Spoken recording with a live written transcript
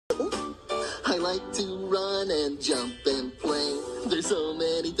I like to run and jump and play. There's so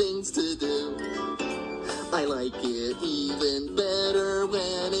many things to do. I like it even better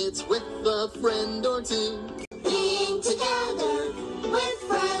when it's with a friend or two. Being together with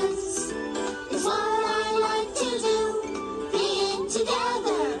friends is what I like to do. Being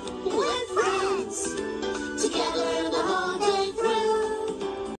together with friends, together the whole day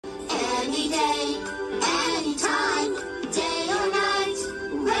through. Any day, any time, day or night,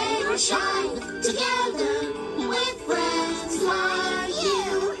 rain or shine, together with friends like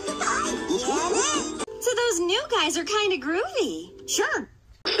you. So those new guys are kind of groovy. Sure.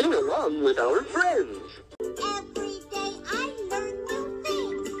 Sing along with our friends.